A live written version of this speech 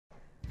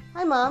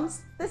Hi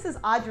moms, this is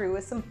Audrey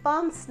with some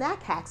fun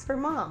snack hacks for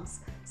moms.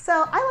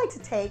 So I like to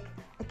take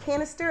a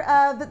canister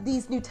of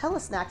these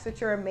Nutella snacks,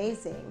 which are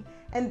amazing,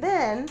 and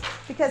then,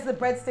 because the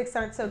breadsticks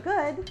aren't so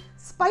good,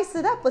 spice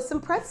it up with some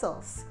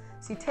pretzels.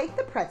 So you take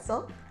the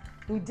pretzel,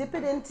 you dip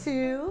it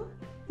into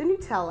the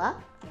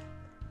Nutella.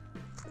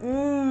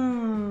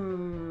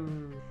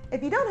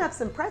 If you don't have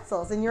some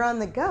pretzels and you're on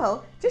the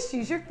go, just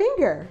use your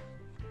finger.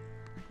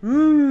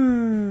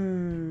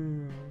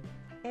 And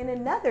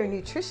another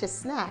nutritious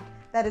snack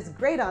that is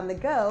great on the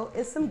go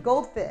is some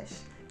goldfish.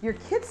 Your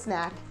kid's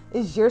snack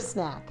is your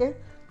snack.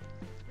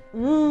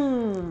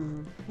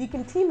 You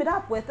can team it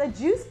up with a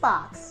juice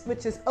box,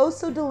 which is oh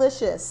so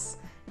delicious.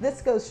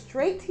 This goes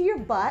straight to your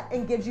butt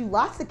and gives you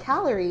lots of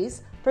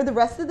calories for the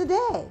rest of the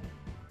day.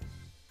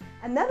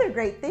 Another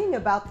great thing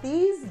about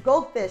these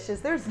goldfish is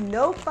there's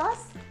no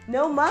fuss,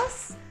 no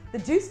muss. The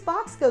juice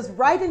box goes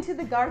right into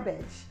the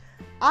garbage.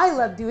 I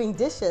love doing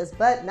dishes,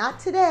 but not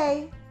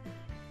today.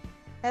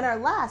 And our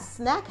last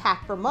snack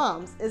hack for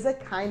moms is a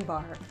Kind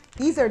Bar.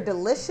 These are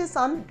delicious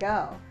on the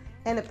go,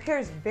 and it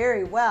pairs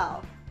very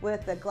well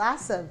with a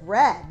glass of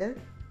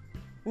red.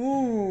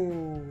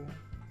 The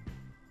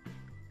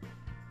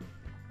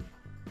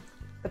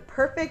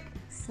perfect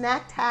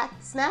snack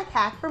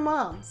hack for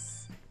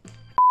moms.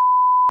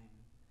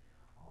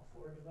 All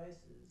 4 devices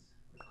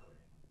recording.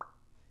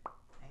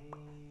 And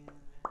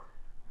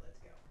let's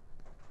go.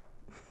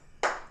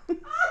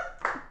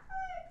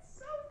 It's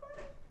so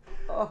funny.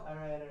 Oh. All